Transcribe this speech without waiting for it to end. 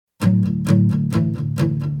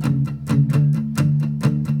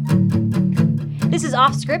is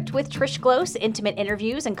Off Script with Trish Glose, intimate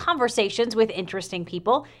interviews and conversations with interesting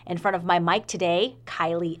people. In front of my mic today,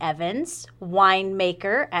 Kylie Evans,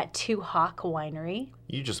 winemaker at Two Hawk Winery.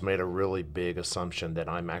 You just made a really big assumption that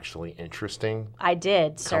I'm actually interesting. I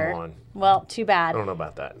did, sir. Come on. Well, too bad. I don't know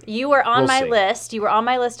about that. You were on my see. list. You were on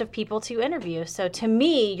my list of people to interview. So to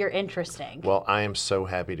me, you're interesting. Well, I am so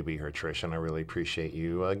happy to be here, Trish, and I really appreciate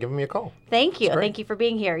you giving me a call. Thank you. Thank you for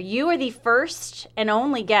being here. You are the first and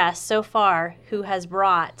only guest so far who has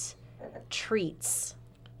brought treats.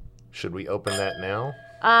 Should we open that now?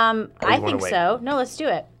 I think so. No, let's do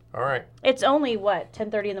it. All right. It's only, what,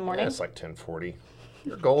 10:30 in the morning? Yeah, it's like 10:40.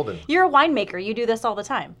 You're golden. You're a winemaker. You do this all the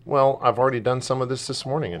time. Well, I've already done some of this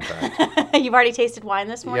morning, in fact. You've already tasted wine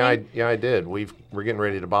this morning? Yeah, I did. We're getting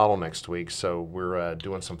ready to bottle next week, so we're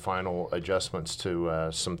doing some final adjustments to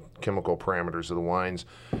some chemical parameters of the wines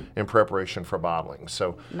in preparation for bottling.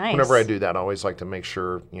 So Nice. Whenever I do that, I always like to make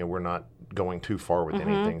sure we're not going too far with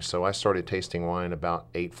anything. So I started tasting wine about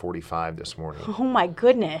 8:45 this morning. Oh my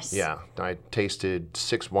goodness. Yeah, I tasted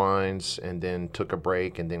 6 wines and then took a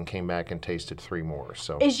break and then came back and tasted 3 more.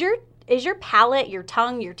 So Is your palate, your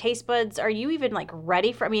tongue, your taste buds, are you even like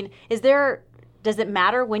ready for, does it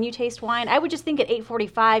matter when you taste wine? I would just think at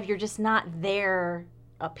 8:45 you're just not there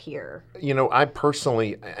up here. I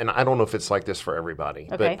personally, and I don't know if it's like this for everybody,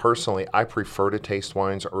 Okay. but personally, I prefer to taste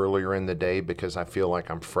wines earlier in the day because I feel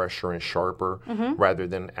like I'm fresher and sharper rather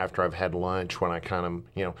than after I've had lunch when I kind of,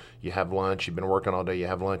 you have lunch, you've been working all day, you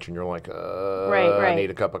have lunch, and you're like, Right. I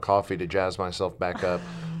need a cup of coffee to jazz myself back up.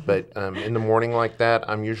 But in the morning like that,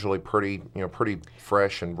 I'm usually pretty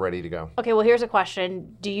fresh and ready to go. Okay, well here's a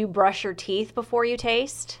question. Do you brush your teeth before you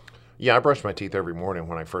taste? Yeah, I brush my teeth every morning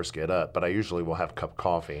when I first get up, but I usually will have a cup of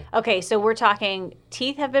coffee. Okay, so we're talking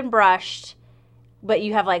teeth have been brushed, but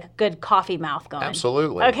you have like good coffee mouth going.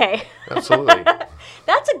 Absolutely. Okay. Absolutely.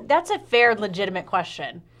 That's a fair, legitimate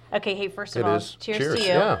question. Okay, hey, first of It all, is. cheers Cheers. to you.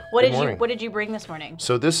 Yeah, What good did morning. what did you bring this morning?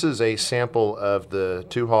 So this is a sample of the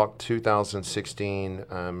Two Hawk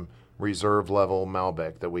 2016 reserve level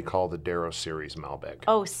Malbec that we call the Darrow Series Malbec.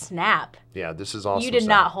 Oh, snap. Yeah, this is awesome. You did stuff.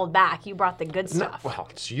 not hold back. You brought the good No, stuff. well,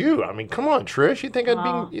 it's you. I mean, come on, Trish. You think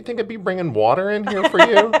I'd be bringing water in here for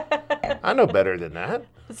you? I know better than that.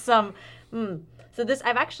 So this,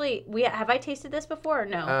 have I tasted this before or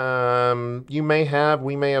no? We may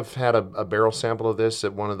have had a barrel sample of this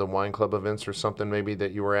at one of the wine club events or something maybe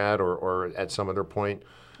that you were at or at some other point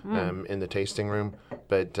in the tasting room.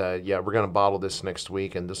 But yeah, we're going to bottle this next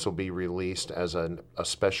week, and this will be released as a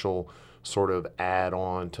special sort of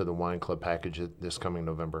add-on to the wine club package this coming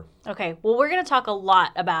November. Okay, well, we're going to talk a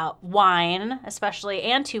lot about wine, especially,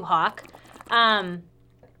 and Two Hawk.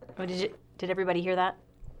 Did everybody hear that?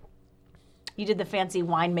 You did the fancy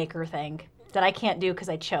winemaker thing that I can't do because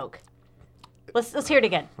I choke. Let's hear it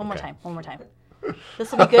again. One more time.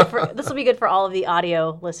 This will be good for all of the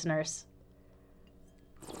audio listeners.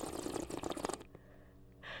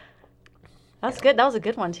 That's good. That was a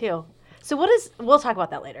good one too. So we'll talk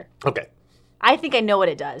about that later. Okay. I think I know what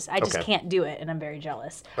it does. I just Okay. can't do it, and I'm very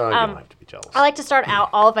jealous. You don't have to be jealous. I like to start out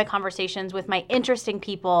all of my conversations with my interesting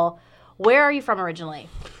people. Where are you from originally?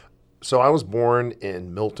 So I was born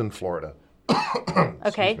in Milton, Florida.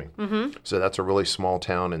 Okay. Excuse me. So that's a really small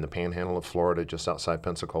town in the panhandle of Florida, just outside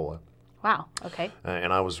Pensacola. Wow. Okay.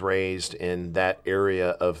 And I was raised in that area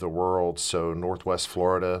of the world, so northwest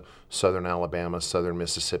Florida, southern Alabama, southern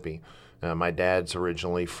Mississippi. My dad's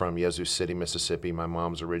originally from Yazoo City, Mississippi. My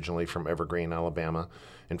mom's originally from Evergreen, Alabama.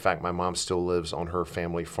 In fact, my mom still lives on her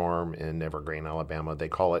family farm in Evergreen, Alabama. They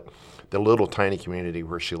call it, the little tiny community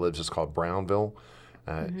where she lives is called Brownville.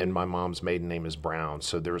 And my mom's maiden name is Brown.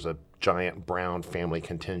 So there's a giant Brown family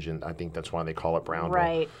contingent. I think that's why they call it Brownville.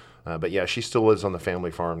 Right. But yeah, she still lives on the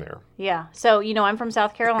family farm there. Yeah. So I'm from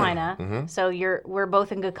South Carolina. So we're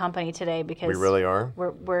both in good company today because We really are?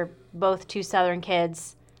 we're both two Southern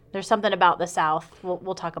kids. There's something about the South.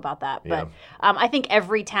 We'll talk about that. Yeah. But I think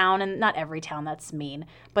every town, and not every town, that's mean,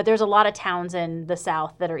 but there's a lot of towns in the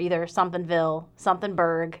South that are either somethingville,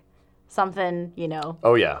 somethingburg, something,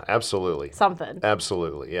 Oh yeah, absolutely. something.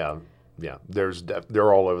 Absolutely, yeah. Yeah,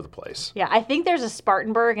 they're all over the place. Yeah, I think there's a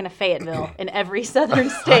Spartanburg and a Fayetteville in every southern I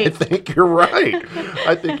state. think you're right.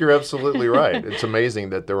 I think you're absolutely right. It's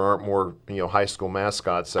amazing that there aren't more, high school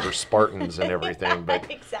mascots that are Spartans and everything.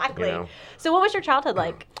 But Exactly. So what was your childhood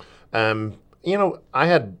like? I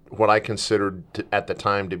had what I considered at the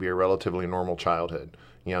time to be a relatively normal childhood.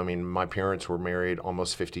 My parents were married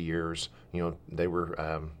almost 50 years. They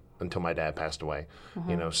were until my dad passed away.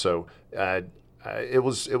 So it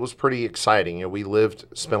was pretty exciting. We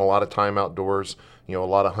spent a lot of time outdoors. a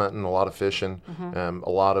lot of hunting, a lot of fishing, a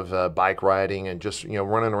lot of bike riding, and just,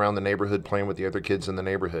 running around the neighborhood playing with the other kids in the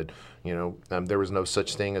neighborhood. There was no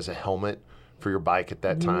such thing as a helmet for your bike at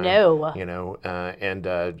that time. No.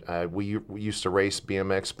 We used to race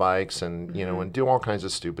BMX bikes and, and do all kinds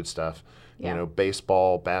of stupid stuff. Yeah.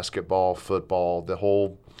 Baseball, basketball, football, the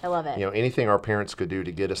whole... I love it. Anything our parents could do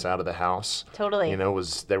to get us out of the house. Totally.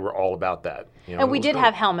 They were all about that. And we did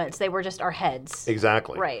have helmets. They were just our heads.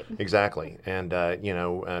 Exactly. Right. Exactly. And,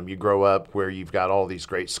 you grow up where you've got all these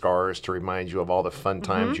great scars to remind you of all the fun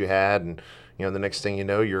times you had. And, the next thing you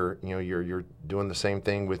know, you're doing the same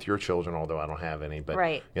thing with your children, although I don't have any. But,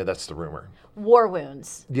 right. That's the rumor. War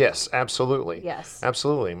wounds. Yes, absolutely. Yes.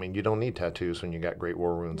 Absolutely. I mean, you don't need tattoos when you got great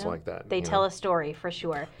war wounds like that. They tell a story, for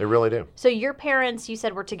sure. They really do. So your parents, you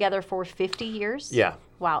said, were together for 50 years? Yeah.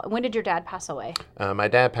 Wow. When did your dad pass away? My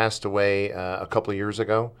dad passed away a couple of years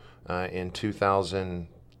ago in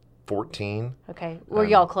 2014. Okay. Were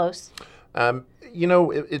y'all close?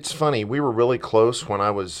 It's funny. We were really close when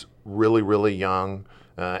I was really, really young.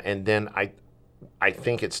 And then I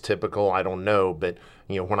think it's typical. I don't know. But,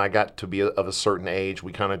 when I got to be of a certain age,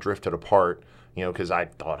 we kind of drifted apart, because I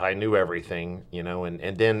thought I knew everything,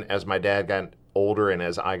 and then as my dad got older and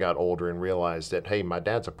as I got older and realized that, hey, my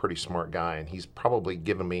dad's a pretty smart guy and he's probably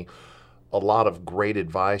given me a lot of great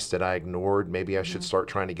advice that I ignored. Maybe I should start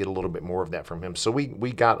trying to get a little bit more of that from him. So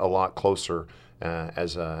we got a lot closer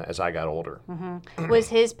as I got older. Mm-hmm. Was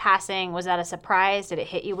his passing, was that a surprise? Did it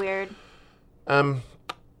hit you weird?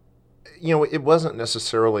 It wasn't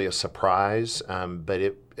necessarily a surprise,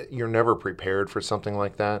 but you're never prepared for something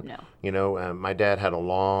like that. No. My dad had a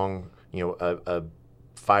long, a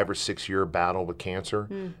 5 or 6 year battle with cancer,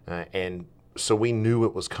 and so we knew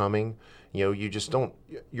it was coming. You just don't.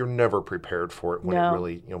 You're never prepared for it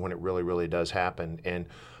when it really does happen. And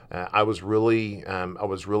I was really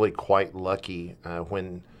quite lucky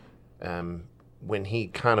when he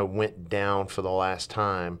kind of went down for the last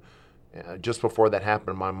time. Just before that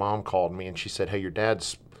happened, my mom called me and she said, "Hey, your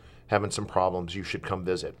dad's having some problems. You should come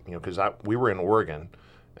visit." Because we were in Oregon,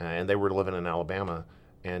 and they were living in Alabama,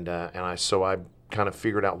 and I kind of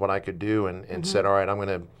figured out what I could do and said, "All right, I'm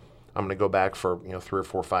gonna go back for 3 or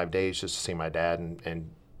 4 or 5 days just to see my dad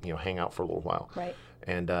and hang out for a little while." Right.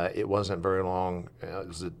 And it wasn't very long. It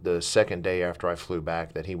was the second day after I flew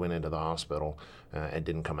back that he went into the hospital and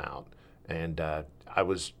didn't come out. And I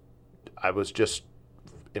was just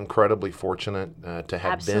incredibly fortunate to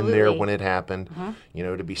have been there when it happened.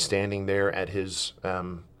 To be standing there at his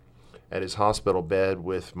hospital bed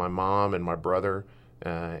with my mom and my brother,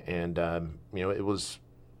 and it was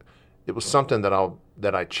something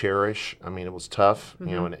that I cherish. I mean, it was tough,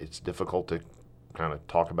 and it's difficult to kind of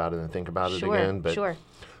talk about it and think about it again.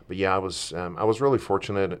 But yeah, I was really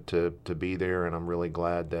fortunate to be there, and I'm really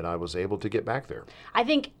glad that I was able to get back there. I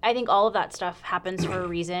think all of that stuff happens for a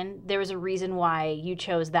reason. There was a reason why you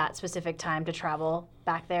chose that specific time to travel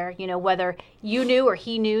back there. Whether you knew or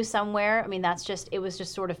he knew somewhere. I mean, it was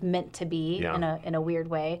just sort of meant to be in a weird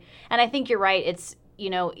way. And I think you're right. It's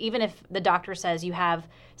even if the doctor says you have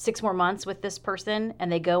 6 more months with this person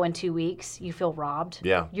and they go in 2 weeks, you feel robbed.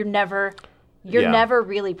 Yeah. You're never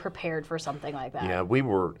really prepared for something like that. Yeah, we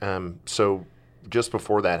were. So just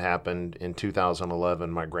before that happened in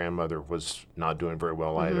 2011, my grandmother was not doing very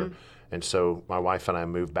well either. And so my wife and I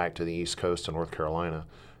moved back to the East Coast of North Carolina.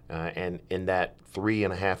 And in that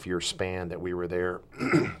 3.5 year span that we were there,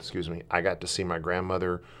 excuse me, I got to see my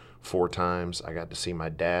grandmother 4 times. I got to see my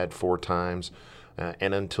dad 4 times.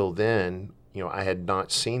 And until then, I had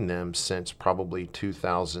not seen them since probably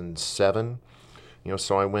 2007.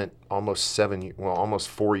 So I went almost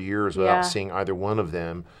 4 years without seeing either one of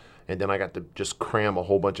them. And then I got to just cram a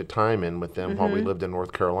whole bunch of time in with them while we lived in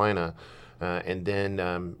North Carolina. And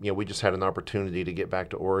then, we just had an opportunity to get back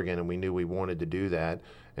to Oregon, and we knew we wanted to do that.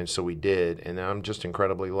 And so we did. And I'm just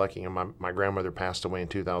incredibly lucky. And my grandmother passed away in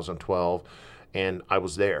 2012, and I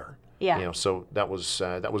was there. Yeah. So that was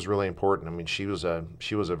really important. I mean, she was a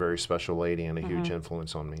very special lady and a huge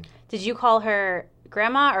influence on me. Did you call her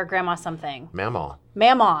Grandma or Grandma something? Mama.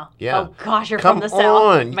 Mama. Yeah. Oh gosh, you're Come from the South.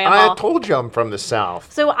 on. Mama. I told you I'm from the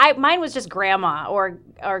South. So mine was just Grandma or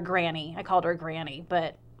Granny. I called her Granny,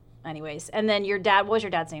 but anyways. And then your dad, what was your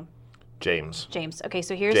dad's name? James. Okay,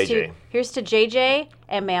 so here's JJ. to JJ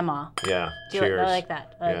and Mama. Yeah. Cheers. I like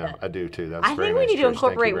that. I do too. That's I very think we nice. need to Cheers.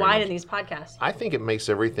 incorporate wine much. in these podcasts. I think it makes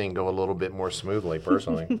everything go a little bit more smoothly,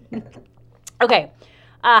 personally. Okay.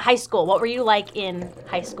 High school. What were you like in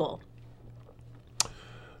high school?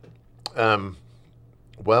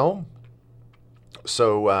 Well,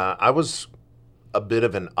 so I was a bit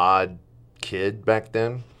of an odd kid back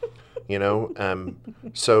then. you know.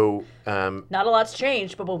 So Not a lot's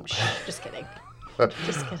changed, but boom. Just kidding.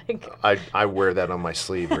 Just kidding. I wear that on my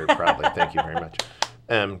sleeve very proudly. Thank you very much.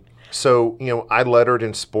 So, you know, I lettered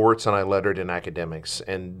in sports and I lettered in academics,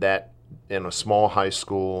 and that in a small high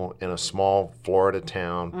school in a small Florida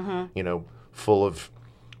town, you know, full of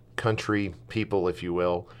country people, if you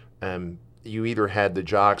will. You either had the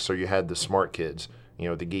jocks or you had the smart kids, you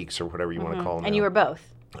know, the geeks or whatever you want to call them. And you were both.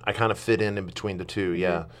 I kind of fit in between the two.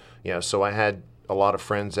 Yeah. Yeah. So I had a lot of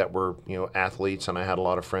friends that were, you know, athletes, and I had a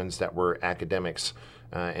lot of friends that were academics.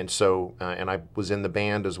 And I was in the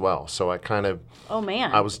band as well. So I kind of, Oh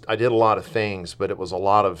man. I did a lot of things, but it was a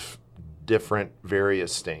lot of different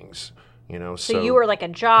various things, you know. So you were like a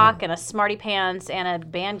jock and a smarty pants and a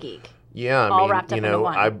band geek. Yeah. all wrapped up you into know,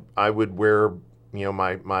 one. I would wear, you know,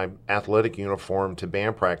 my athletic uniform to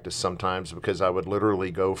band practice sometimes, because I would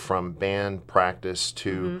literally go from band practice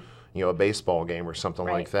to, you know, a baseball game or something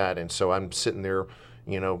Right. like that. And so I'm sitting there,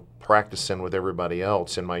 you know, practicing with everybody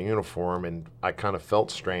else in my uniform, and I kind of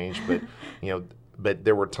felt strange, but, you know, but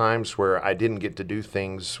there were times where I didn't get to do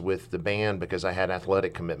things with the band because I had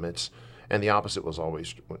athletic commitments. And the opposite was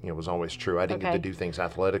always, you know, true. I didn't get Okay. to do things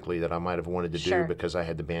athletically that I might have wanted to Sure. do because I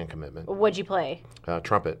had the band commitment. What'd you play?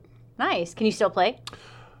 Trumpet. Nice. Can you still play?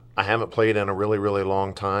 I haven't played in a really, really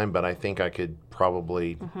long time, but I think I could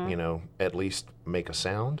probably, you know, at least make a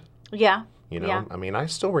sound. Yeah. You know, Yeah. I mean, I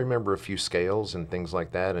still remember a few scales and things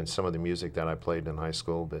like that, and some of the music that I played in high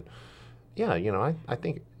school. But yeah, you know, I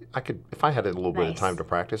think I could, if I had a little bit of Nice. time to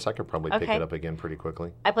practice, I could probably pick Okay. it up again pretty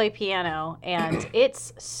quickly. I play piano, and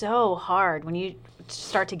it's so hard when you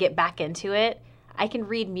start to get back into it. I can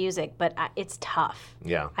read music, but it's tough.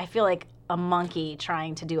 Yeah. I feel like a monkey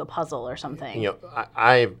trying to do a puzzle or something. You know,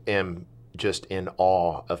 I am just in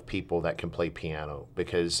awe of people that can play piano,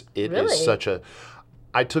 because it Really? is such a.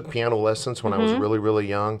 I took piano lessons when I was really, really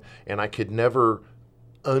young, and I could never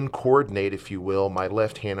uncoordinate, if you will, my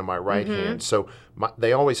left hand and my right hand. So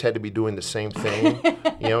they always had to be doing the same thing,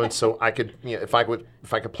 you know. And so I could, you know, if I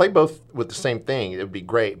could play both with the same thing, it would be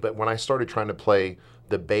great. But when I started trying to play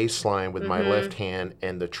the bass line with my left hand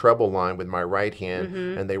and the treble line with my right hand,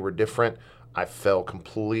 and they were different, I fell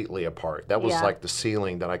completely apart. That was Yeah. like the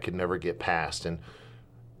ceiling that I could never get past, and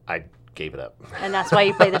I gave it up. And that's why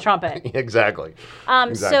you play the trumpet. Exactly.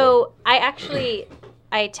 Exactly. So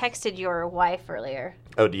I texted your wife earlier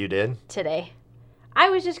Oh, you did? today. I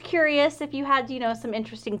was just curious if you had, you know, some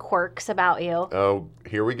interesting quirks about you. Oh,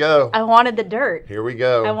 here we go. I wanted the dirt. Here we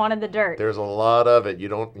go. I wanted the dirt. There's a lot of it. You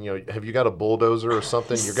don't, you know, have you got a bulldozer or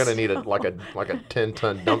something? You're going to need like a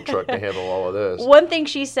 10-ton dump truck to handle all of this. One thing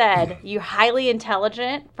she said, you're highly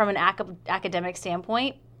intelligent from an academic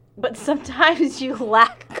standpoint, but sometimes you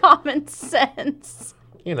lack common sense.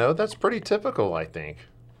 You know, that's pretty typical, I think.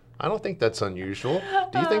 I don't think that's unusual.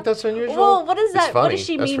 Do you think that's unusual? Well, what is It's that? What funny, does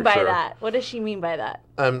she that's mean for by sure. that? What does she mean by that?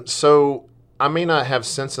 So I may not have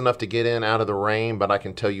sense enough to get in out of the rain, but I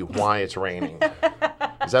can tell you why it's raining.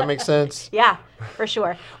 Does that make sense? Yeah, for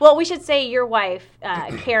sure. Well, we should say your wife,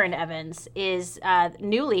 Karen Evans, is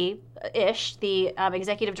newly-ish the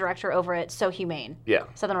executive director over at So Humane, Yeah.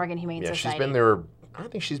 Southern Oregon Humane Yeah, Society. she's been there. I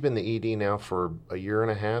think she's been the ED now for a year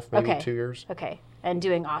and a half, maybe Okay. 2 years. Okay, and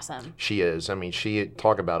doing awesome. She is. I mean,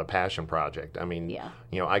 talk about a passion project. I mean, Yeah.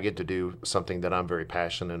 you know, I get to do something that I'm very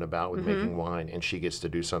passionate about with Mm-hmm. making wine, and she gets to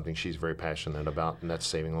do something she's very passionate about, and that's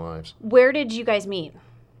saving lives. Where did you guys meet?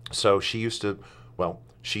 So she used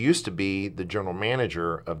to be the general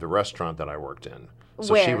manager of the restaurant that I worked in.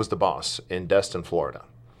 So she Where? was the boss in Destin, Florida.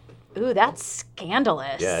 Ooh, that's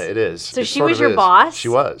scandalous. Yeah, it is. So It she sort was of your is. boss? She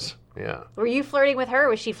was. Yeah. Were you flirting with her, or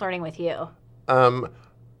was she flirting with you?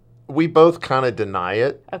 We both kind of deny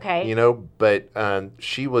it. Okay. You know, but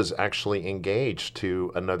she was actually engaged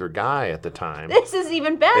to another guy at the time. This is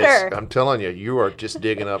even better. I'm telling you, you are just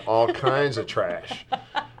digging up all kinds of trash.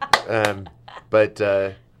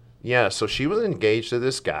 Yeah, so she was engaged to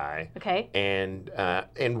this guy. Okay.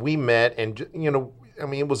 And we met, and you know, I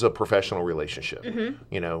mean, it was a professional relationship. Mm-hmm.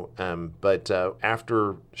 You know, but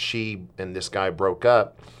after she and this guy broke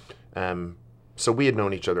up, so we had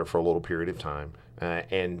known each other for a little period of time,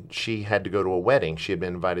 and she had to go to a wedding. She had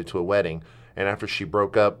been invited to a wedding. And after she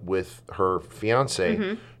broke up with her fiance,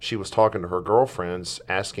 Mm-hmm. she was talking to her girlfriends,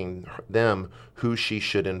 asking them who she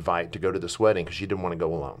should invite to go to this wedding because she didn't want to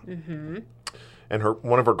go alone. Mm-hmm. And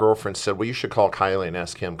one of her girlfriends said, "Well, you should call Kylie and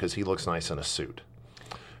ask him because he looks nice in a suit."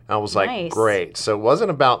 I was like, Nice. "Great." So it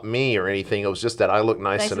wasn't about me or anything. It was just that I look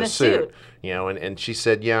nice in a suit. You know, and she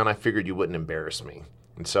said, "Yeah," and I figured you wouldn't embarrass me.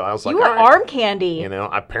 And so I was like, You were "All right." arm candy. You know,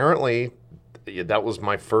 apparently that was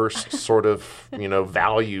my first sort of, you know,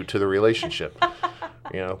 value to the relationship.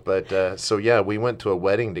 But so yeah, we went to a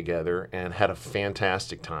wedding together and had a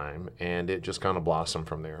fantastic time, and it just kind of blossomed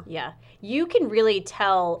from there. Yeah. You can really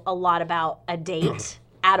tell a lot about a date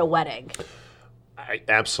at a wedding.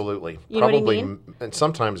 Absolutely. You know Probably, what I mean? and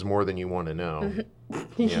sometimes more than you want to know.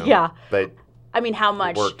 Yeah. But I mean, how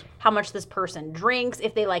much worked. this person drinks,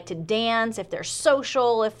 if they like to dance, if they're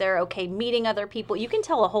social, if they're okay meeting other people. You can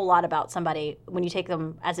tell a whole lot about somebody when you take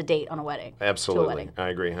them as a date on a wedding. Absolutely. To a wedding. I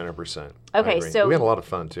agree 100%. Okay, I agree. so we had a lot of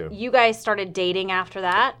fun too. You guys started dating after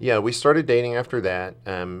that? Yeah, we started dating after that,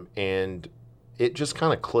 and it just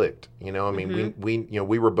kind of clicked. I mean,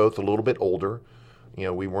 we were both a little bit older.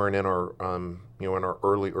 We weren't in our in our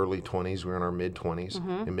early 20s. We were in our mid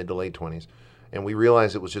 20s, in mid to late 20s, and we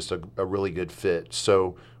realized it was just a really good fit.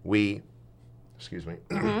 So we, excuse me.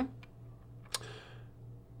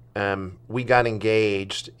 We got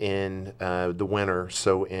engaged in the winter,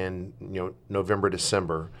 so in November,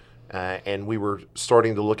 December, and we were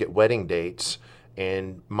starting to look at wedding dates.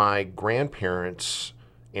 And my grandparents'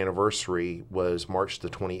 anniversary was March the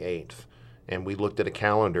 28th, and we looked at a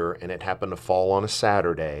calendar, and it happened to fall on a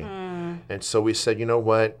Saturday. And so we said, you know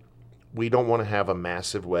what? We don't want to have a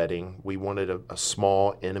massive wedding. We wanted a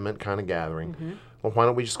small, intimate kind of gathering. Well, why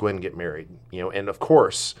don't we just go ahead and get married? And of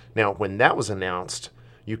course, now when that was announced,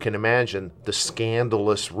 you can imagine the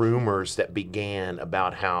scandalous rumors that began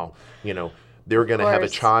about how, they're going to have a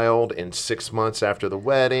child in 6 months after the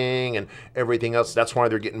wedding and everything else. That's why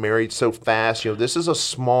they're getting married so fast. This is a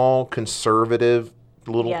small, conservative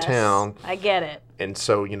little town. I get it. And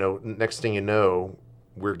so, next thing you know,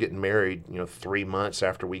 we're getting married, 3 months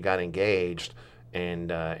after we got engaged.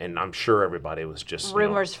 And I'm sure everybody was just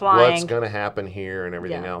rumors flying. What's going to happen here and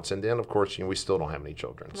everything else. And then, of course, we still don't have any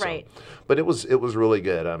children. Right. So. But it was really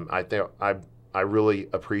good. I think I really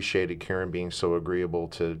appreciated Karen being so agreeable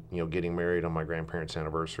to getting married on my grandparents'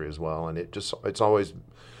 anniversary as well. And it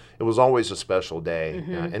was always a special day,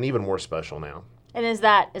 and even more special now. And is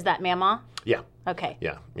that Mama? Yeah. Okay.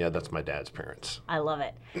 Yeah. That's my dad's parents. I love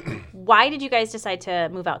it. Why did you guys decide to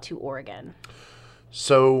move out to Oregon?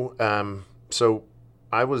 So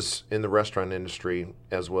I was in the restaurant industry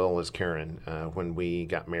as well as Karen when we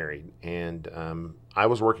got married, and I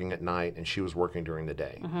was working at night and she was working during the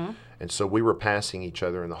day. And so we were passing each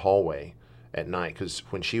other in the hallway at night because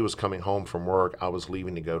when she was coming home from work, I was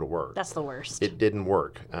leaving to go to work. That's the worst. It didn't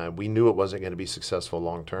work. We knew it wasn't going to be successful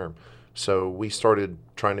long term. So I started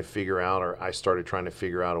trying to figure out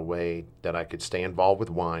a way that I could stay involved with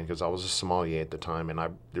wine because I was a sommelier at the time,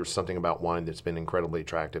 and there's something about wine that's been incredibly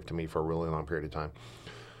attractive to me for a really long period of time.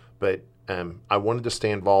 But I wanted to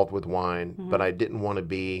stay involved with wine, but I didn't want to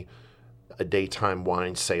be a daytime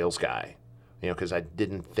wine sales guy, because I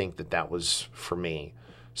didn't think that was for me.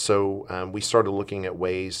 So we started looking at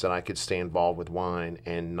ways that I could stay involved with wine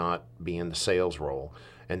and not be in the sales role,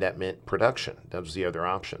 and that meant production. That was the other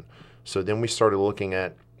option. So then we started looking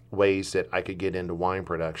at ways that I could get into wine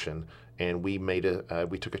production, and we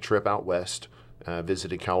took a trip out west,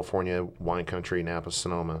 visited California wine country, Napa,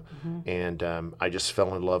 Sonoma, and I just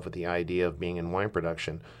fell in love with the idea of being in wine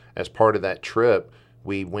production. As part of that trip,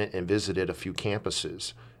 we went and visited a few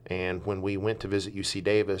campuses. And when we went to visit UC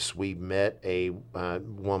Davis, we met a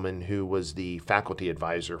woman who was the faculty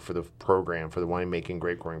advisor for the program, for the winemaking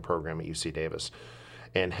grape growing program at UC Davis,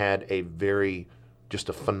 and had just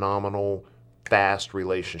a phenomenal, fast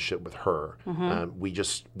relationship with her.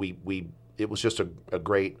 It was just a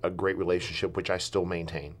great relationship, which I still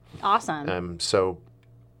maintain. Awesome. So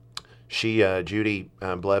she, Judy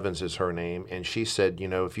Blevins is her name, and she said,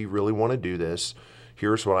 if you really want to do this,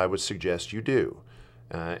 here's what I would suggest you do.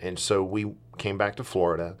 And so we came back to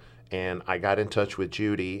Florida, and I got in touch with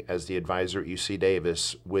Judy as the advisor at UC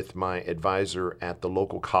Davis with my advisor at the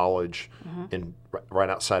local college right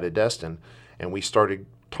outside of Destin, and we started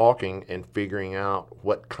talking and figuring out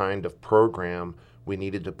what kind of program we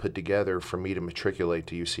needed to put together for me to matriculate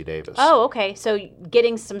to UC Davis. Oh, okay. So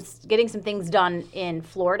getting some things done in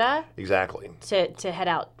Florida. Exactly. To head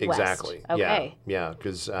out west. Exactly. Okay. Yeah.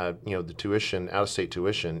 Because the tuition, out-of-state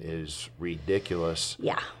tuition, is ridiculous.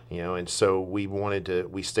 Yeah. And so we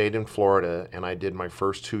stayed in Florida, and I did my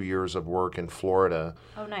first 2 years of work in Florida.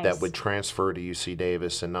 Oh, nice. That would transfer to UC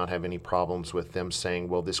Davis and not have any problems with them saying,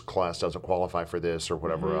 well, this class doesn't qualify for this or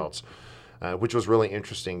whatever else, which was really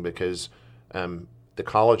interesting because the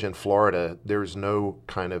college in Florida, there's no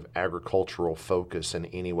kind of agricultural focus in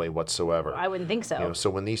any way whatsoever. I wouldn't think so. So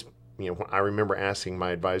when I remember asking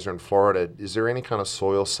my advisor in Florida, is there any kind of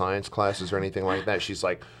soil science classes or anything like that? She's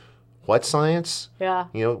like, what science? Yeah.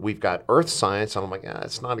 We've got earth science. And I'm like,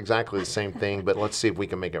 it's not exactly the same thing, but let's see if we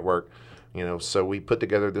can make it work. So we put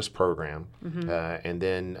together this program, and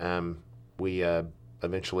then we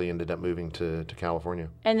eventually ended up moving to California.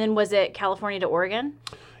 And then was it California to Oregon?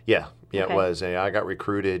 Yeah, Okay. it was. I got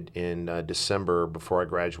recruited in December before I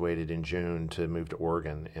graduated in June to move to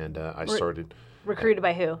Oregon, and I started Recruited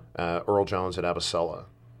by who? Earl Jones at Abasella.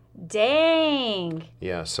 Dang.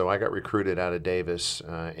 Yeah, so I got recruited out of Davis.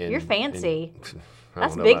 You're fancy. I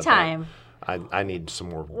That's don't know big about that. time. I need some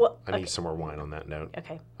more. Well, I need some more wine on that note.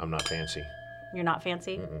 Okay. I'm not fancy. You're not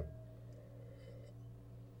fancy?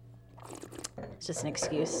 It's just an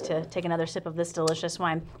excuse to take another sip of this delicious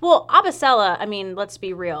wine. Well, Abasella, I mean, let's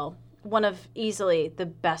be real, one of easily the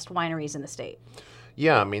best wineries in the state.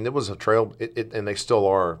 Yeah, I mean, it was a trail, and they still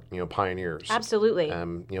are, pioneers. Absolutely.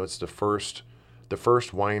 It's the first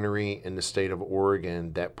winery in the state of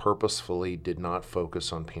Oregon that purposefully did not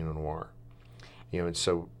focus on Pinot Noir. And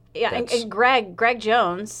so Yeah, and Greg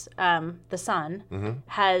Jones, the son,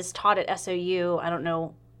 has taught at SOU. I don't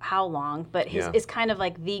know how long, but is kind of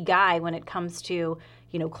like the guy when it comes to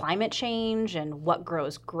climate change and what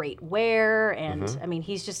grows great where. And I mean,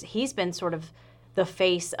 he's been sort of the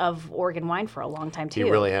face of Oregon wine for a long time too.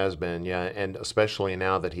 He really has been, yeah, and especially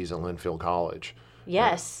now that he's at Linfield College.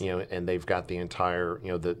 Yes. And they've got the entire,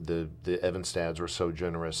 the Evanstads were so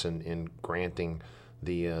generous in granting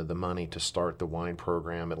the money to start the wine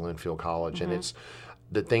program at Linfield College. And it's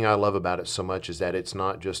the thing I love about it so much is that it's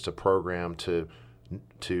not just a program to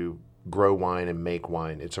grow wine and make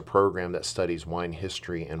wine. It's a program that studies wine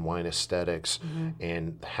history and wine aesthetics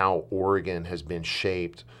and how Oregon has been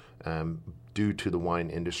shaped due to the wine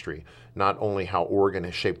industry. Not only how Oregon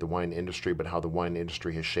has shaped the wine industry, but how the wine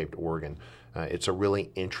industry has shaped Oregon. It's a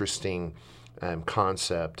really interesting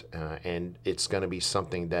concept, and it's going to be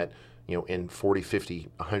something that, in 40, 50,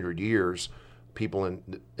 100 years, people in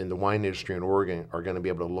the wine industry in Oregon are going to be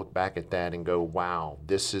able to look back at that and go, wow,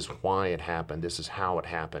 this is why it happened. This is how it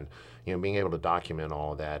happened. Being able to document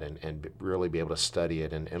all of that and really be able to study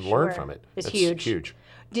it and learn from it. It's huge.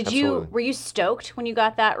 Were you stoked when you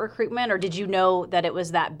got that recruitment, or did you know that it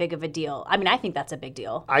was that big of a deal? I mean, I think that's a big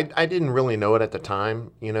deal. I didn't really know it at the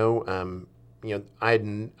time. I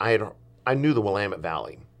knew the Willamette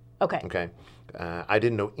Valley. Okay. I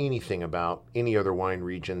didn't know anything about any other wine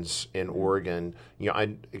regions in Oregon. I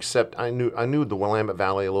knew the Willamette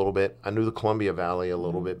Valley a little bit. I knew the Columbia Valley a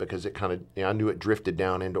little bit because it kind of, I knew it drifted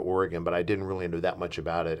down into Oregon, but I didn't really know that much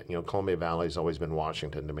about it. Columbia Valley's always been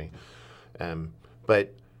Washington to me.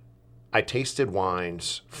 But I tasted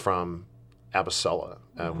wines from Abasella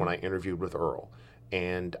when I interviewed with Earl,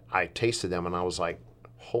 and I tasted them and I was like,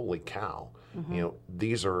 holy cow,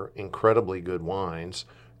 these are incredibly good wines,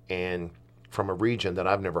 and from a region that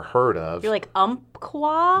I've never heard of. You're like,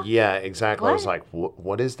 Umpqua? Yeah, exactly. What? I was like,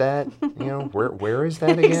 what is that? Where is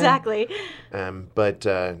that again? Exactly. But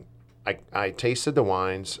I tasted the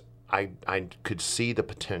wines. I could see the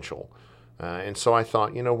potential. And so I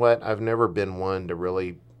thought, you know what? I've never been one to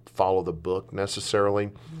really follow the book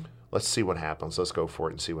necessarily. Let's see what happens. Let's go for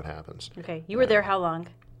it and see what happens. Okay. You were there how long?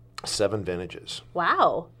 7 vintages.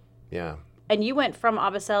 Wow. Yeah. And you went from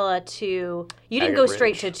Abasella to, you didn't Agate go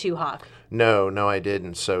straight Ridge. to Two Hawk. No, I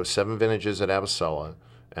didn't. So 7 vintages at Abasella.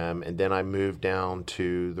 And then I moved down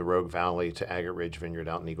to the Rogue Valley to Agate Ridge Vineyard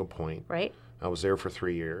out in Eagle Point. Right. I was there for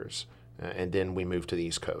 3 years. And then we moved to the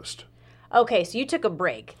East Coast. Okay, so you took a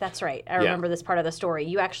break. That's right. I remember this part of the story.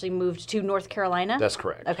 You actually moved to North Carolina? That's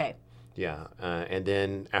correct. Okay. Yeah. And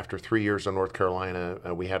then after 3 years in North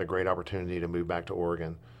Carolina, we had a great opportunity to move back to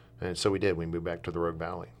Oregon. And so we did. We moved back to the Rogue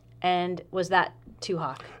Valley. And was that Two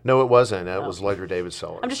Hawk? No, it wasn't. It was Ledger David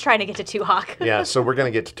Cellars. I'm just trying to get to Two Hawk. Yeah, so we're going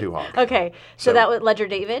to get to Two Hawk. Okay, so that was Ledger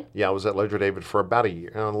David? Yeah, I was at Ledger David for about a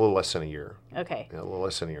year, a little less than a year. Okay. Yeah, a little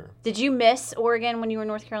less than a year. Did you miss Oregon when you were in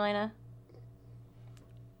North Carolina?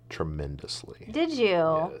 Tremendously. Did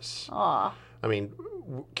you? Yes. Aw. I mean,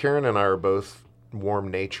 Karen and I are both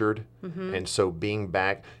warm-natured, and so being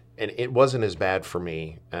back, and it wasn't as bad for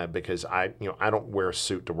me because I don't wear a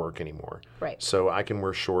suit to work anymore. Right. So I can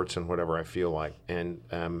wear shorts and whatever I feel like. And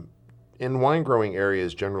in wine growing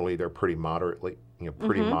areas, generally they're pretty moderately,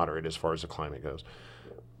 moderate as far as the climate goes.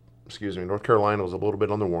 Excuse me. North Carolina was a little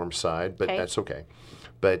bit on the warm side, but that's okay.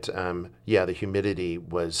 But the humidity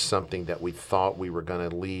was something that we thought we were going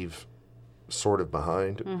to leave sort of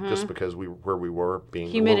behind, just because where we were being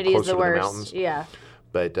humidity a is little the closer to worst. the mountains. Yeah.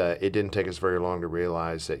 But it didn't take us very long to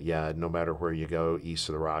realize that no matter where you go east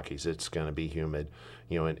of the Rockies, it's going to be humid.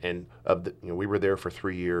 We were there for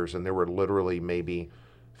 3 years, and there were literally maybe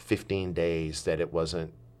 15 days that it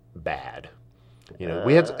wasn't bad.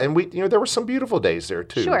 We had there were some beautiful days there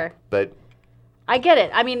too. Sure. But I get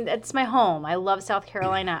it. I mean, it's my home. I love South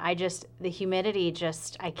Carolina. The humidity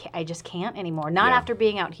I just can't anymore. Not after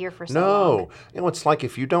being out here for so long. No. It's like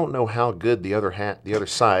if you don't know how good the other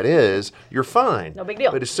side is, you're fine. No big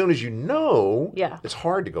deal. But as soon as you know, Yeah. it's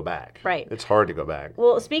hard to go back. Right. It's hard to go back.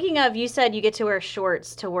 Well, speaking of, you said you get to wear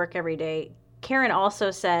shorts to work every day. Karen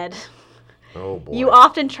also said Oh, boy. you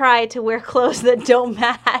often try to wear clothes that don't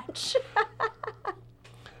match.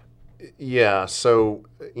 Yeah, so,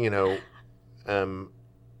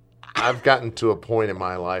 I've gotten to a point in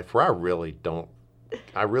my life where I really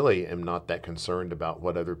am not that concerned about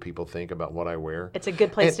what other people think about what I wear. It's a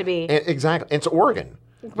good place to be. Exactly. It's Oregon.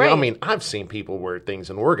 Right. I mean, I've seen people wear things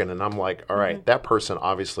in Oregon, and I'm like, all right, that person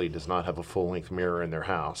obviously does not have a full-length mirror in their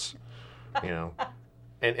house,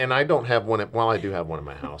 And I don't have one. Well, I do have one in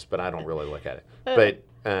my house, but I don't really look at it. But,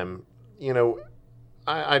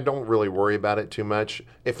 I don't really worry about it too much.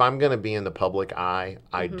 If I'm going to be in the public eye,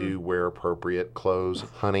 I do wear appropriate clothes,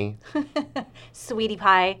 honey. Sweetie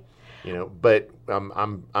pie. But I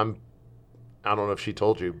don't know if she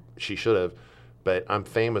told you, she should have, but I'm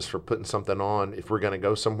famous for putting something on. If we're going to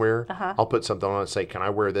go somewhere, I'll put something on and say, can I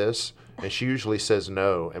wear this? And she usually says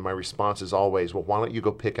no. And my response is always, well, why don't you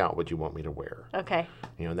go pick out what you want me to wear? Okay.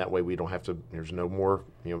 And that way we don't have to, there's no more,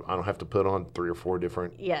 I don't have to put on 3 or 4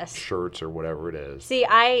 different Yes. shirts or whatever it is. See,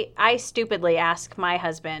 I stupidly ask my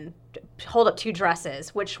husband, hold up 2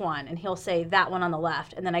 dresses, which one? And he'll say that one on the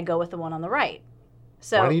left, and then I go with the one on the right.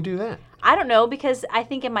 So Why do you do that? I don't know, because I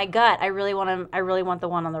think in my gut I really want the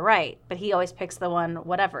one on the right, but he always picks the one,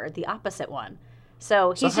 the opposite one.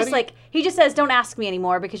 So he's he just says, don't ask me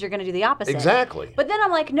anymore because you're going to do the opposite. Exactly. But then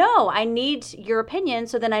I'm like, no, I need your opinion,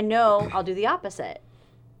 so then I know I'll do the opposite.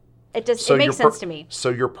 It makes sense to me. So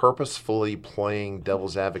you're purposefully playing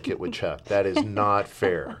devil's advocate with Chuck. That is not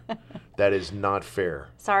fair. That is not fair.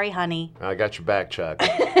 Sorry, honey. I got your back, Chuck.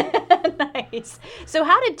 Nice. So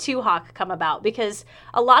how did Two Hawk come about? Because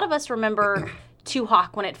a lot of us remember Two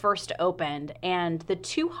Hawk when it first opened, and the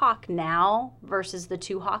Two Hawk now versus the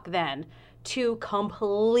Two Hawk then, 2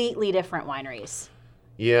 completely different wineries.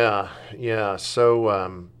 Yeah.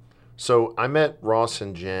 So I met Ross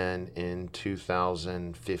and Jen in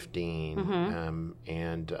 2015,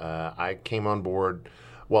 and I came on board.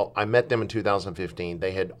 Well, I met them in 2015.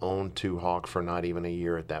 They had owned Two Hawk for not even a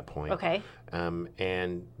year at that point. Okay.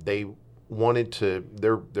 And they wanted to.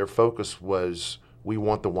 Their focus was, we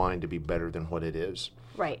want the wine to be better than what it is.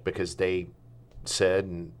 Right. Because they said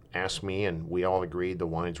and asked me, and we all agreed the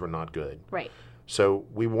wines were not good. Right. So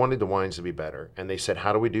we wanted the wines to be better, and they said,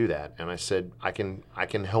 how do we do that? And I said, I can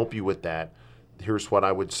help you with that. Here's what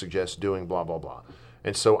I would suggest doing, blah, blah, blah.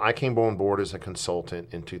 And so I came on board as a consultant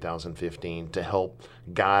in 2015 to help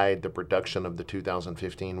guide the production of the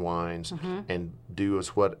 2015 wines and do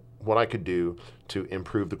what I could do to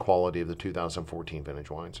improve the quality of the 2014 vintage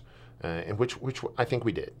wines, and which I think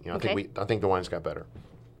we did. I think the wines got better.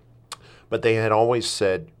 But they had always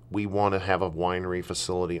said, we want to have a winery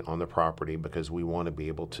facility on the property because we want to be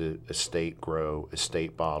able to estate grow,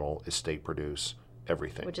 estate bottle, estate produce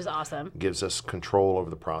everything. Which is awesome. Gives us control over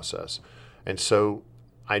the process. And so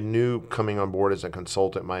I knew coming on board as a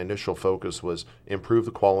consultant, my initial focus was improve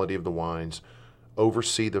the quality of the wines,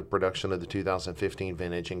 oversee the production of the 2015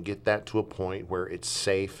 vintage, and get that to a point where it's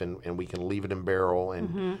safe and we can leave it in barrel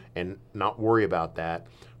and not worry about that,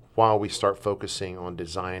 while we start focusing on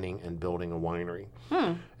designing and building a winery.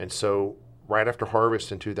 And so right after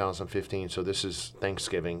harvest in 2015, so this is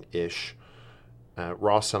Thanksgiving-ish,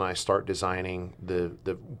 Ross and I start designing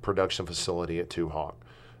the production facility at Two Hawk.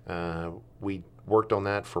 We worked on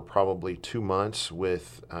that for probably 2 months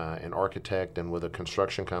with an architect and with a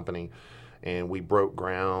construction company, and we broke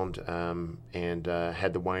ground and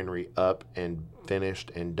had the winery up and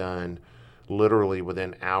finished and done literally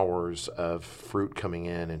within hours of fruit coming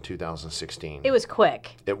in 2016. It was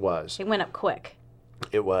quick. It was. It went up quick.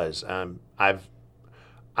 It was.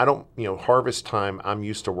 Harvest time, I'm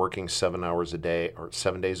used to working 7 hours a day or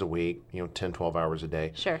 7 days a week, 10, 12 hours a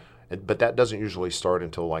day. Sure. But that doesn't usually start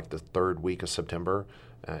until like the 3rd week of September.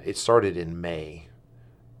 It started in May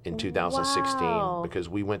in 2016 because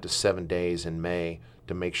we went to 7 days in May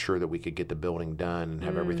to make sure that we could get the building done and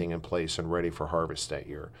have everything in place and ready for harvest that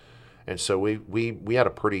year. And so we had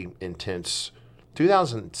a pretty intense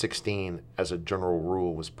 2016 as a general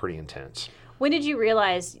rule was pretty intense. When did you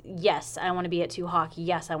realize, yes, I want to be at Two Hawk,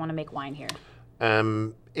 yes, I want to make wine here?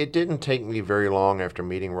 It didn't take me very long after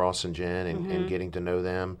meeting Ross and Jen and getting to know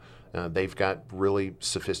them. They've got really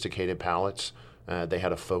sophisticated palates. They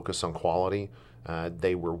had a focus on quality.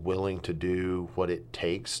 They were willing to do what it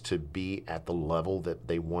takes to be at the level that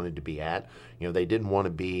they wanted to be at. They didn't want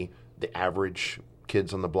to be the average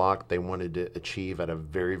kids on the block. They wanted to achieve at a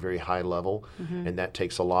very, very high level, and that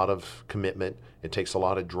takes a lot of commitment. It takes a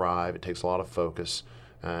lot of drive. It takes a lot of focus.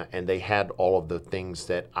 And they had all of the things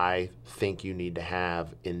that I think you need to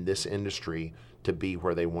have in this industry to be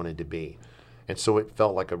where they wanted to be. And so it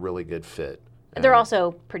felt like a really good fit. They're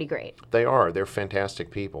also pretty great. They are. They're fantastic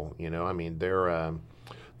people. I mean, they're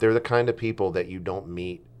the kind of people that you don't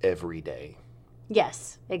meet every day.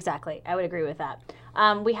 Yes, exactly. I would agree with that.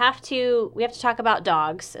 We have to talk about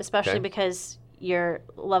dogs, especially because your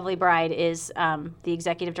lovely bride is the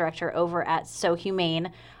executive director over at So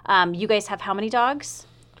Humane. You guys have how many dogs?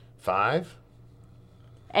 5.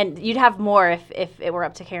 And you'd have more if it were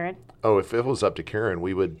up to Karen? Oh, if it was up to Karen,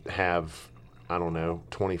 we would have, I don't know,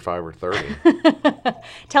 25 or 30.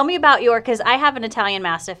 Tell me about because I have an Italian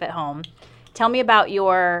Mastiff at home. Tell me about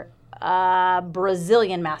your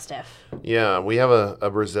Brazilian Mastiff. Yeah, we have a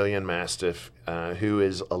Brazilian Mastiff who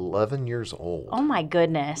is 11 years old. Oh, my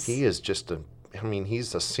goodness. He is just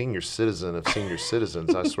he's a senior citizen of senior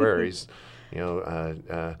citizens, I swear. He's,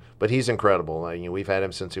 but he's incredible. We've had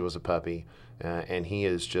him since he was a puppy, and he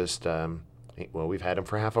is just, we've had him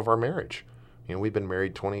for half of our marriage. We've been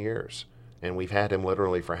married 20 years, and we've had him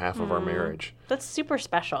literally for half of our marriage. That's super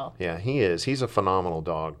special. Yeah, he is. He's a phenomenal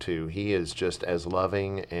dog, too. He is just as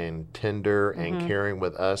loving and tender and caring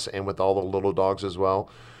with us and with all the little dogs as well.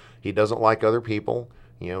 He doesn't like other people.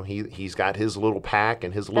 He's got his little pack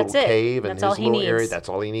and his little cave and his little area. That's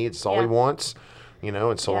all he needs. That's all he wants.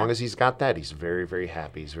 And so long as he's got that, he's very, very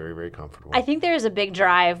happy. He's very, very comfortable. I think there's a big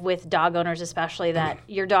drive with dog owners especially that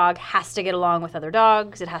your dog has to get along with other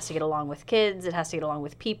dogs. It has to get along with kids. It has to get along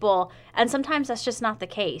with people. And sometimes that's just not the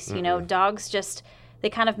case. Dogs just,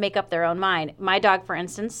 they kind of make up their own mind. My dog, for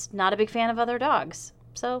instance, not a big fan of other dogs.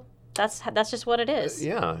 So that's just what it is.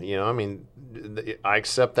 Yeah. I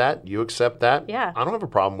accept that. You accept that. Yeah. I don't have a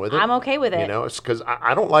problem with it. I'm okay with it. It's because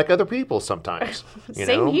I don't like other people sometimes.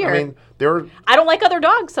 Same here. I don't like other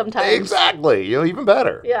dogs sometimes. Exactly. Even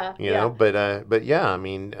better. Yeah. But yeah,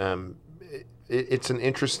 it's an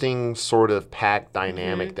interesting sort of pack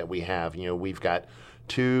dynamic that we have. We've got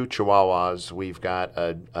 2 Chihuahuas. We've got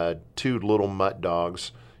 2 little mutt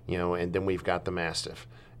dogs, and then we've got the Mastiff.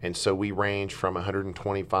 And so we range from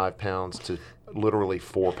 125 pounds to literally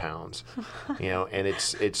 4 pounds, and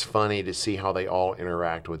it's funny to see how they all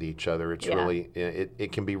interact with each other. It's really,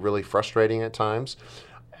 it can be really frustrating at times,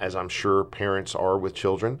 as I'm sure parents are with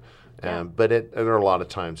children. But there are a lot of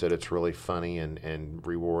times that it's really funny and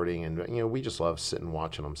rewarding, and we just love sitting and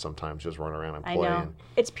watching them sometimes just run around and play. I know.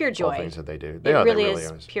 It's pure joy. All things that they do. It really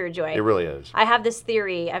is pure joy. It really is. I have this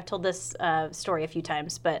theory. I've told this story a few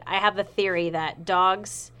times, but I have the theory that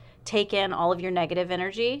dogs take in all of your negative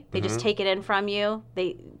energy. They just take it in from you.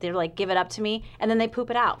 They're like, give it up to me, and then they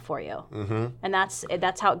poop it out for you. And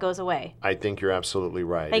that's how it goes away. I think you're absolutely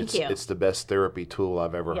right. Thank you. It's the best therapy tool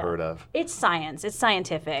I've ever heard of. It's science. It's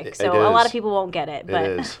scientific. So a lot of people won't get it. But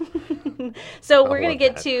it is. So we're gonna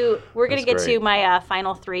get to my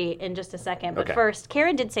final 3 in just a second. But first,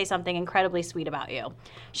 Karen did say something incredibly sweet about you.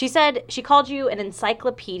 She said she called you an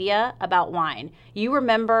encyclopedia about wine. You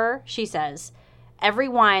remember, she says, every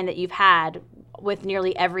wine that you've had with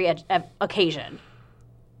nearly every occasion.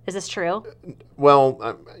 Is this true?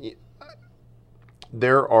 Well,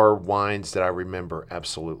 there are wines that I remember,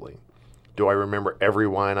 absolutely. Do I remember every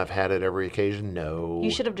wine I've had at every occasion? No.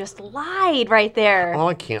 You should have just lied right there. Well,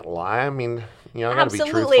 I can't lie. I got to be truthful.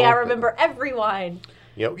 Absolutely, I remember every wine.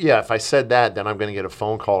 If I said that, then I'm going to get a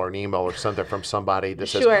phone call or an email or something from somebody that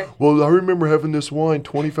says, Sure. well, I remember having this wine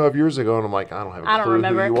 25 years ago. And I'm like, I don't have a clue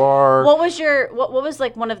remember. who you are. What was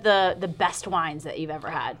like one of the best wines that you've ever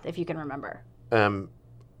had, if you can remember?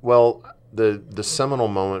 Well, the seminal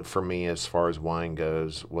moment for me as far as wine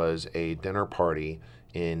goes was a dinner party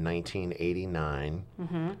in 1989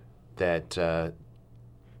 that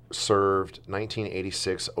served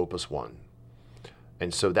 1986 Opus One.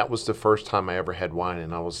 And so that was the first time I ever had wine,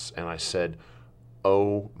 and I said,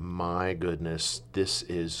 "Oh my goodness, this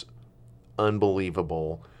is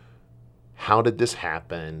unbelievable! How did this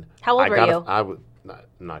happen?" How old were you? I'm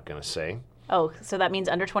not gonna say. Oh, so that means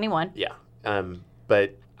under 21. Yeah,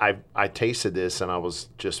 but I tasted this and I was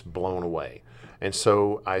just blown away. And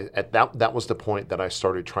so that was the point that I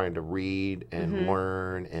started trying to read and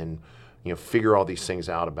learn and figure all these things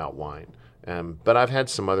out about wine. But I've had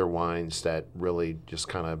some other wines that really just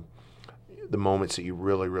kind of the moments that you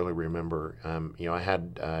really, really remember. I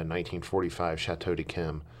had 1945 Chateau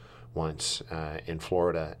d'Yquem once in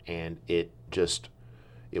Florida, and it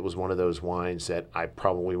was one of those wines that I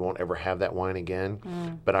probably won't ever have that wine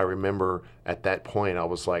again. But I remember at that point I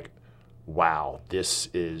was like, wow, this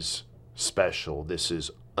is special. This is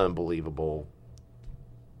unbelievable.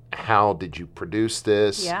 how did you produce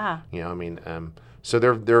this? Yeah. So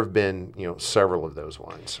there have been, several of those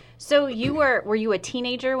wines. So were you a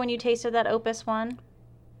teenager when you tasted that Opus one?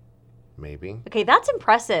 Maybe. Okay, that's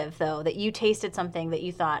impressive though, that you tasted something that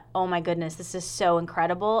you thought, oh my goodness, this is so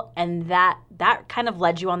incredible, and that kind of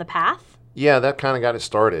led you on the path. Yeah, that kind of got it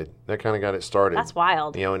started. That's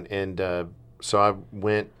wild. So I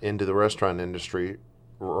went into the restaurant industry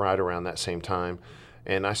right around that same time.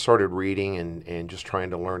 And I started reading and just trying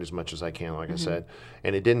to learn as much as I can, like I said.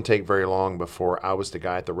 And it didn't take very long before I was the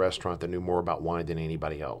guy at the restaurant that knew more about wine than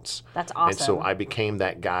anybody else. That's awesome. And so I became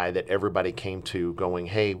that guy that everybody came to going,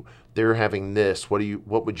 hey, they're having this.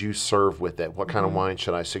 What would you serve with it? What kind of wine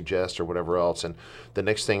should I suggest or whatever else? And the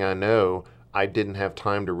next thing I know, I didn't have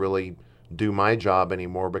time to really do my job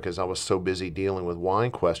anymore because I was so busy dealing with wine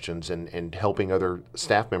questions and helping other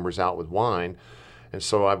staff members out with wine. And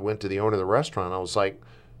so I went to the owner of the restaurant. I was like,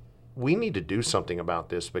 we need to do something about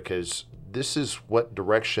this because this is what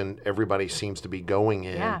direction everybody seems to be going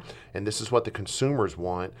in. Yeah. And this is what the consumers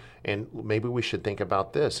want. And maybe we should think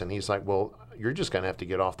about this. And he's like, well, you're just going to have to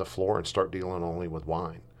get off the floor and start dealing only with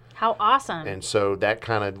wine. How awesome. And so that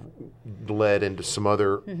kind of led into some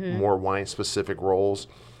other more wine-specific roles.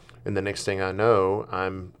 And the next thing I know,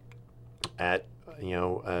 I'm at,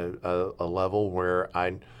 a level where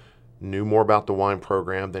I knew more about the wine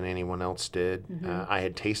program than anyone else did. I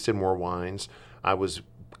had tasted more wines. I was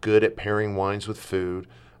good at pairing wines with food.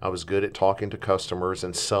 I was good at talking to customers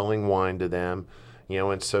and selling wine to them,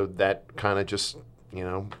 and so that kind of just,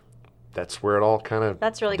 that's where it all kind of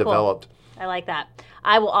That's really developed. Cool. I like that.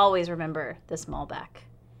 I will always remember this Malbec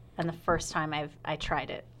and the first time I tried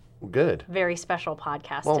it. Good. Very special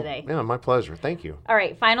podcast today. Yeah, my pleasure. Thank you. All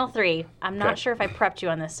right, final three. I'm not sure if I prepped you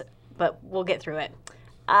on this, but we'll get through it.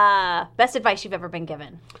 Best advice you've ever been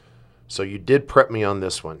given? So you did prep me on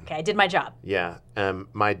this one. Okay, I did my job. Yeah.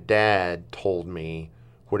 My dad told me,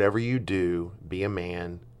 whatever you do, be a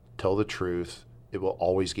man, tell the truth. It will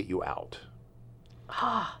always get you out.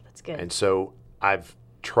 Ah, that's good. And so I've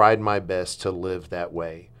tried my best to live that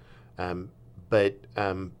way. But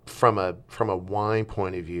from a wine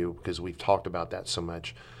point of view, because we've talked about that so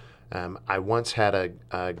much, I once had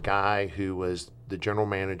a guy who was the general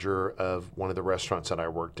manager of one of the restaurants that I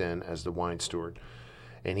worked in as the wine steward.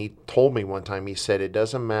 And he told me one time, he said, it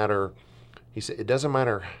doesn't matter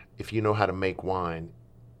if you know how to make wine,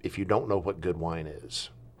 if you don't know what good wine is.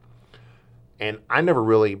 And I never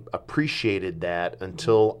really appreciated that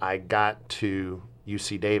until I got to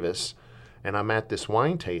UC Davis, and I'm at this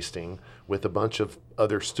wine tasting with a bunch of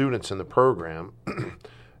other students in the program.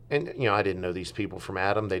 And, I didn't know these people from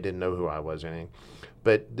Adam. They didn't know who I was or anything.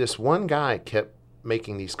 But this one guy kept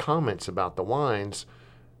making these comments about the wines,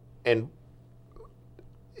 and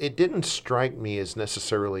it didn't strike me as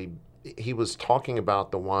necessarily, he was talking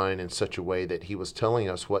about the wine in such a way that he was telling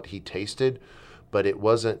us what he tasted, but it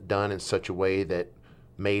wasn't done in such a way that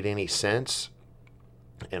made any sense.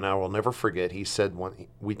 And I will never forget, he said, when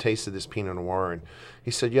we tasted this Pinot Noir, and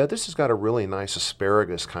he said, yeah, this has got a really nice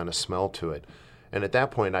asparagus kind of smell to it. And at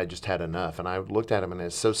that point, I just had enough. And I looked at him and I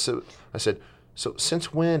said, so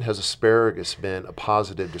since when has asparagus been a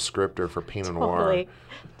positive descriptor for Pinot Noir? Totally.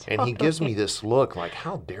 And he gives me this look like,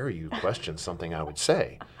 how dare you question something I would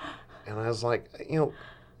say? And I was like,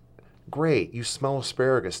 great, you smell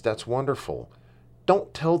asparagus. That's wonderful.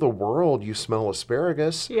 Don't tell the world you smell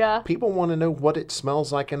asparagus. Yeah. People want to know what it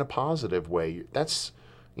smells like in a positive way. That's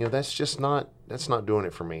not doing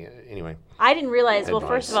it for me. Anyway. I didn't realize, Advice. well,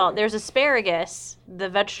 first of all, there's asparagus, the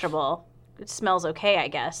vegetable. It smells okay, I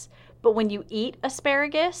guess. But when you eat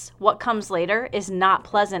asparagus, what comes later is not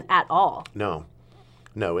pleasant at all. No,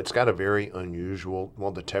 it's got a very unusual,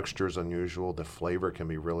 the texture is unusual. The flavor can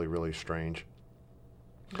be really, really strange.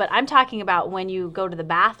 But I'm talking about when you go to the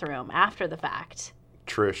bathroom after the fact.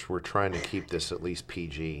 Trish, we're trying to keep this at least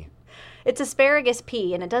PG. It's asparagus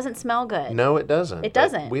pea, and it doesn't smell good. No, it doesn't. It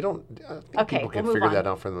doesn't. We don't. I think Okay, people can we'll move figure on. that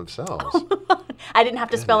out for themselves. I didn't have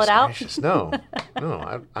to spell it out? Gracious. No,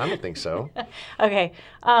 I don't think so. Okay.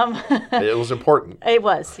 It was important. It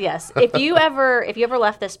was, yes. If you ever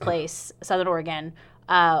left this place, Southern Oregon,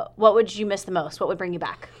 what would you miss the most? What would bring you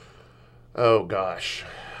back? Oh, gosh.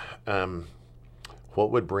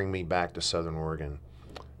 What would bring me back to Southern Oregon?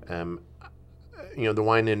 The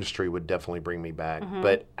wine industry would definitely bring me back. Mm-hmm.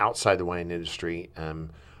 But outside the wine industry,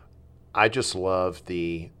 I just love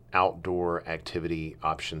the outdoor activity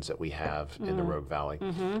options that we have in the Rogue Valley.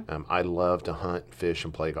 Mm-hmm. I love to hunt, fish,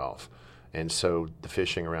 and play golf. And so the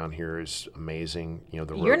fishing around here is amazing.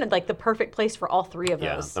 You're in the perfect place for all three of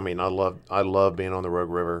those. I mean, I love being on the Rogue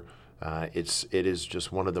River. It is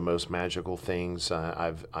just one of the most magical things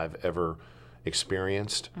I've ever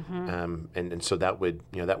experienced, and so that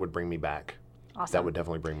would bring me back. Awesome. That would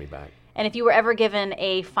definitely bring me back. And if you were ever given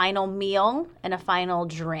a final meal and a final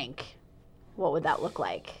drink, what would that look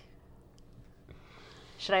like?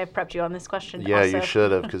 Should I have prepped you on this question? Yeah, also? you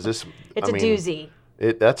should have, because this It's a doozy.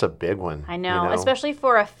 That's a big one. I know, especially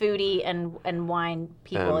for a foodie and wine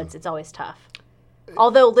people. It's always tough.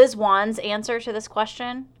 Although Liz Wan's answer to this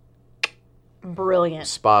question, brilliant,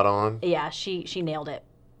 spot on. Yeah, she nailed it.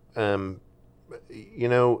 I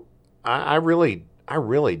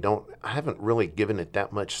really don't. I haven't really given it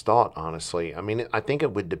that much thought, honestly. I mean, I think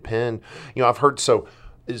it would depend. I've heard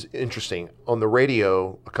is interesting on the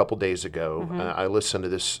radio a couple days ago. I listened to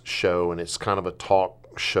this show, and it's kind of a talk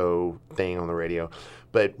show thing on the radio.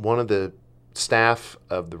 But one of the staff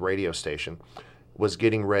of the radio station was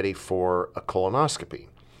getting ready for a colonoscopy.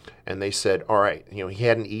 And they said, all right, he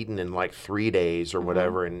hadn't eaten in like 3 days or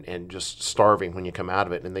whatever, and just starving when you come out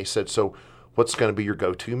of it. And they said, so what's going to be your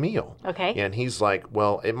go-to meal? Okay. And he's like,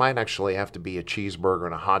 well, it might actually have to be a cheeseburger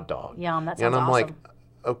and a hot dog. Yum, that sounds awesome. And I'm awesome. like,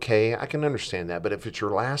 okay, I can understand that. But if it's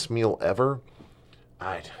your last meal ever,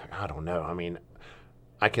 I don't know. I mean,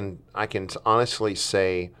 I can honestly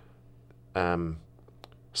say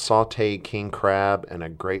sauteed king crab and a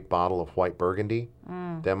great bottle of white Burgundy.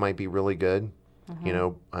 That might be really good.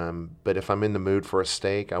 But if I'm in the mood for a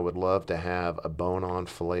steak, I would love to have a bone-on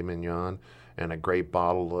filet mignon and a great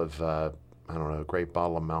bottle of great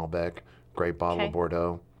bottle of Malbec, great bottle of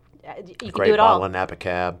Bordeaux. You can great do it bottle all. of Napa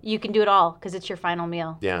Cab. You can do it all because it's your final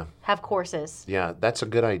meal. Yeah. Have courses. Yeah, that's a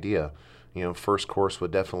good idea. First course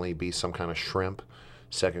would definitely be some kind of shrimp.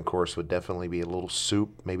 Second course would definitely be a little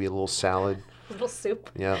soup, maybe a little salad. A little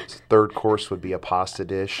soup. Yeah. Third course would be a pasta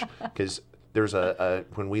dish, because there's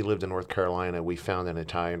when we lived in North Carolina, we found an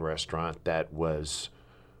Italian restaurant that was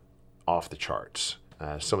off the charts.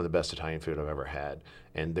 Some of the best Italian food I've ever had.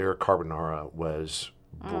 And their carbonara was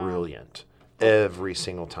brilliant every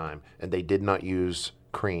single time. And they did not use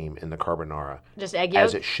cream in the carbonara. Just egg yolk?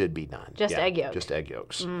 As it should be done. Just egg yolk. Just egg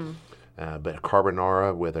yolks. But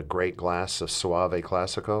carbonara with a great glass of Soave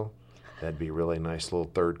Classico, that'd be a really nice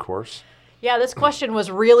little third course. Yeah, this question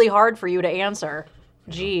was really hard for you to answer.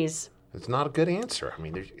 Jeez. It's not a good answer. I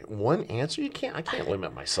mean, there's one answer. I can't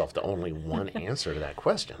limit myself to only one answer to that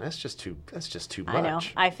question. That's just too much. I know.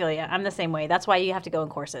 I feel you. I'm the same way. That's why you have to go in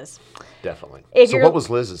courses. Definitely. If So what was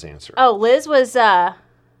Liz's answer? Oh, Liz was, well,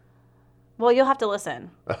 you'll have to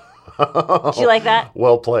listen. Did you like that?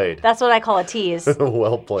 Well played. That's what I call a tease.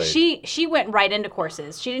 Well played. She went right into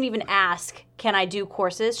courses. She didn't even ask, can I do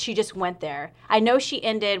courses? She just went there. I know she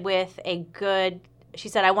ended with she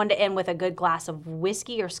said, I wanted to end with a good glass of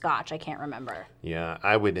whiskey or scotch. I can't remember. Yeah,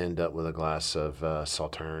 I would end up with a glass of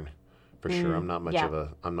Sauterne for sure. I'm not much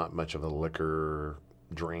of a liquor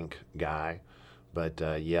drink guy. But,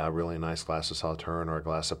 a really nice glass of Sauterne or a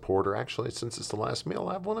glass of porter. Actually, since it's the last meal, I'll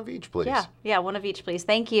have one of each, please. Yeah, one of each, please.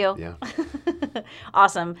 Thank you. Yeah.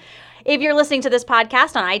 Awesome. If you're listening to this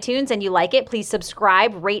podcast on iTunes and you like it, please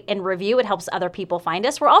subscribe, rate, and review. It helps other people find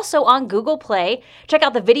us. We're also on Google Play. Check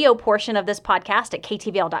out the video portion of this podcast at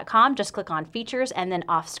ktvl.com. Just click on features and then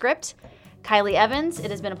off script. Kylie Evans,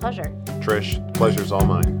 it has been a pleasure. Trish, pleasure's all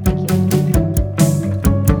mine.